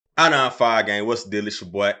I-95 gang, what's the deal? It's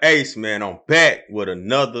your boy Ace, man. I'm back with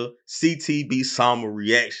another CTBSama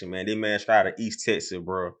reaction, man. This man straight out of East Texas,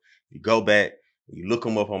 bro. You go back, you look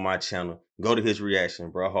him up on my channel, go to his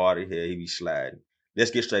reaction, bro. Hard as hell, he be sliding.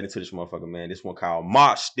 Let's get straight into this motherfucker, man. This one called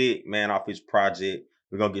Mopsticc, man, off his project.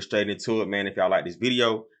 We're gonna get straight into it, man. If y'all like this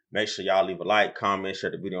video, make sure y'all leave a like, comment,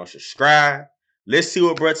 share the video, and subscribe. Let's see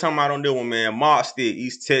what bro talking about on this one, man. Mopsticc,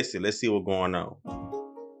 East Texas. Let's see what's going on.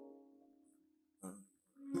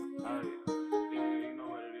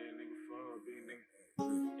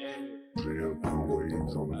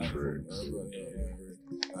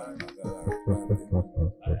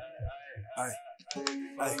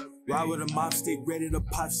 Ride with a Mopsticc, ready to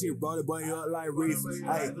pop shit, roll the boy up like reefer.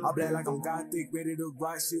 Ay, I black like I'm gothic, ready to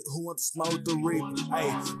rock shit. Who want to smoke the reaper?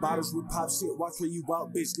 Ay, bottles we pop shit, watch where you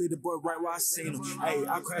walk, bitch. Leave the boy right where I seen him. Ay,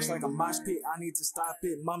 I crash like a mosh pit, I need to stop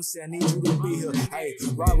it. Mama said I need you to be here. Ay,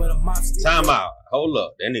 ride with a Mopsticc. Time out. Hold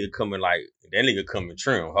up. That nigga coming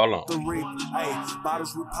trim. Hold on. The reaper. Ay,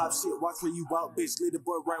 bottles we pop shit, watch where you walk, bitch. Leave the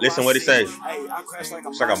boy right Listen where what he say. Ay, I crash like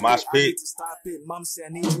a mosh pit. I need to stop it. Mama said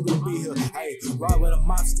I need you to be here. Ay, ride with a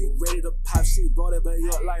Mopsticc, ready to pop shit, roll that baby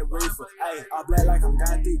up like reefer. Ay, I black like I'm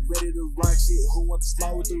gothic, ready to rock shit. Who want to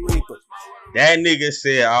smoke with the reaper? That nigga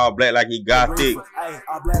said all black like he gothic. Ay,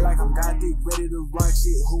 I black like I'm gothic, ready to rock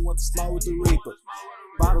shit. Who want to smoke with the reaper?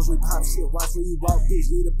 Bottles we pop shit, watch where you walk,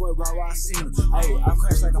 bitch. Leave the boy right where I seen him. Ay, I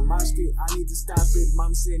crash like a mosh pit, I need to stop it.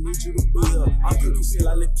 Mama said need you to be here. I'm cooking shit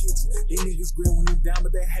like Lil Kitchen. These niggas grin when you down,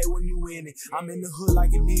 but they hate when you in it. I'm in the hood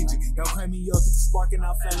like a ninja. Don't crank me up, get the sparking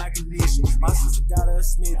out flat like ignition. My sister got her a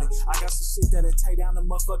Smithy. I got some shit that'll take down the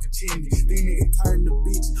motherfucking chimney. These niggas turn the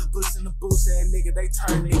bitches, puss in the boots, that nigga, they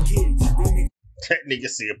turn the kittens. That nigga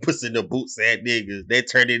said puss in the boots, that niggas, they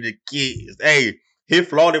turn into kids. Hey. He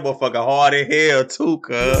floated motherfucker hard as hell too,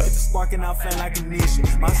 cuz. Sparking out flat like ignition.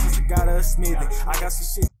 My sister got her a Smithy. I got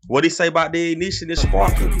some shit. What he say about the ignition and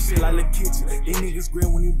sparking? Cooking shit like Lil Kitchen. These niggas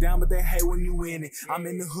grin when you down, but they hate when you in it. I'm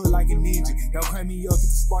in the hood like a ninja. Don't crank me up, get the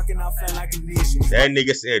sparking out flat like ignition. That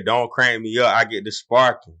nigga said, don't crank me up, I get the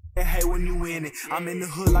sparking. They hate when you in it. I'm in the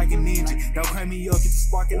hood like a ninja. Don't crank me up, get the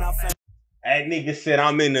sparking out flat. That nigga said,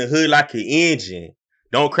 I'm in the hood like an engine.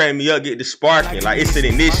 Don't crank me up, get the sparking, like it's an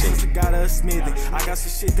ignition. Got a Smithy. I got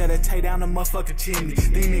some shit that'll take down the motherfucking chimney. These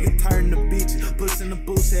niggas turn the bitches, puss in the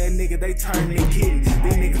boots, that nigga, they turn the kid.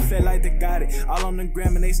 These niggas feel like they got it. All on the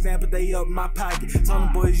gram and they snap it, they up my pocket. Tell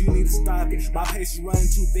them boys, you need to stop it. My patience running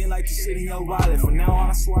too thin like the shit in your wallet. From now on,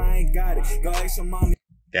 I swear I ain't got it. Go ask your mommy.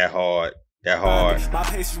 That hard. That hard. My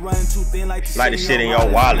patience running too thin like the shit in your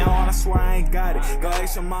wallet. Now on, I swear I ain't got it. Go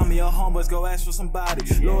ask your mommy, your homeboys, go ask for somebody.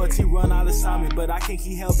 Loyalty run all inside me, but I can't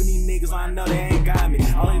keep helping these niggas. I know they ain't got me.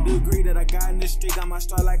 Only degree that I got in the street, got my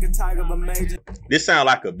stride like a tiger, but major. This sound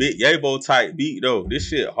like a big Yabo type beat though. This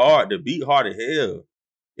shit hard. The beat hard as hell.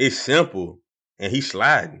 It's simple, and he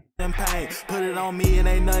sliding. Pain. Put it on me, it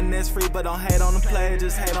ain't nothing that's free, but don't hate on the player,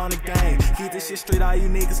 just hate on the game. Keep this shit straight, all you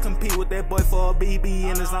niggas compete with that boy for a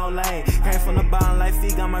BB in his own lane. Came from the bottom like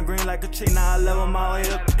feet, got my green like a tree, now I level my way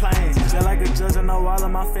up the plains. Just like a judge, I know all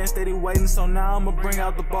of my fans steady waiting, so now I'ma bring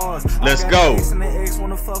out the bars. Let's go. And the ex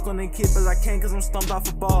wanna fuck on the kid, but I can't cause I'm stumped off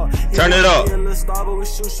a bar. Turn it up. He a little star, but we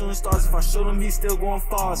shooting stars. If I shoot him, he's still going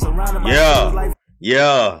far. Surrounded by like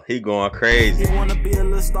yeah, he going crazy. He wanna be a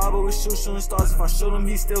little star, but we shooting stars. If I shoot him,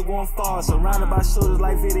 he's still going far. Surrounded by shooters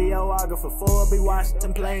like videographer. For be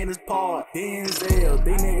Washington playing his part. Denzel,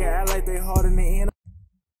 they nigga act like they hard in the end.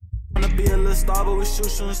 Wanna be a little star, but we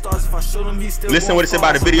shooting stars. If I shoot him, he's still listen what it said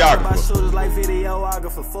about the videographer. Shooters like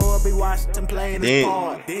videographer. For be Washington playing his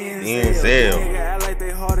part. Denzel, they nigga act like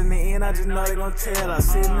they hard in the end. I just know they gon' tell. I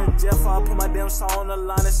sit in the jail, I put my damn song on the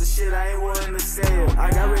line. That's the shit I ain't willing to sell. I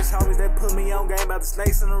got rich homies that put me on game about the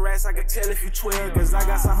snakes and the rats. I can tell if you 12, cause I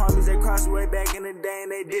got some homies that crossed way back in the day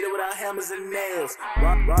and they did it without hammers and nails.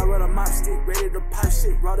 Ride with a Mopsticc, ready to pop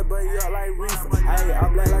shit, roll the buddy up like reefer. Ayy,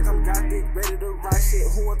 I black like I'm gothic, ready to rock shit.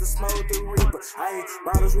 Who want to smoke with the reaper? Ayy,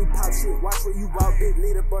 bottles we pop shit, watch where you walk, big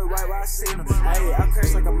leader boy right where I seen him. Ayy, I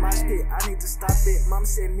crash like a mosh pit, I need to stop it. Mama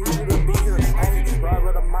said need you to be here. Ayy, ride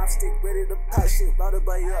with a Mopsticc, ready to pop shit, roll the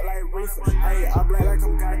buddy up like reefer. Ayy, I black like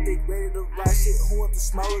I'm gothic, ready to rock shit. Who want to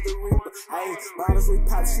smoke with the reaper? Ayy, bottles we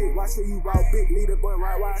pop shit, watch where you walk, big leader boy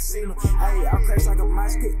right where I seen him. Ayy, I crash like a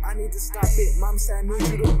mosh pit, I need to stop it. Mama said I need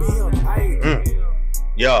you to be here. Ayy.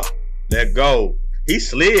 Yeah, let go. He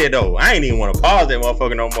slid though. I ain't even want to pause that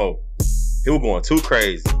motherfucker no more. He was going too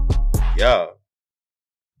crazy. Yeah.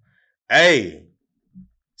 Hey.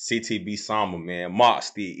 CTBSama, man.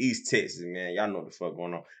 Mopsticc, East Texas, man. Y'all know what the fuck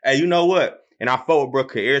going on. Hey, you know what? And I fuck with bro,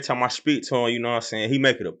 cause every time I speak to him, you know what I'm saying, he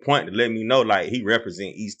make it a point to let me know, like, he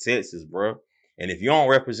represent East Texas, bro. And if you don't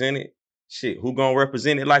represent it, shit, who gonna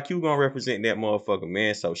represent it like you gonna represent that motherfucker,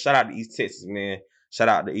 man? So shout out to East Texas, man. Shout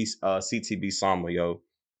out to East CTBSama, yo.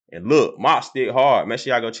 And look, Mopsticc hard. Make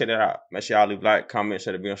sure y'all go check that out. Make sure y'all leave like, comment,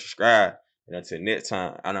 share the video, subscribe. And until next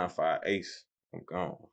time, I know 5 Ace. I'm gone.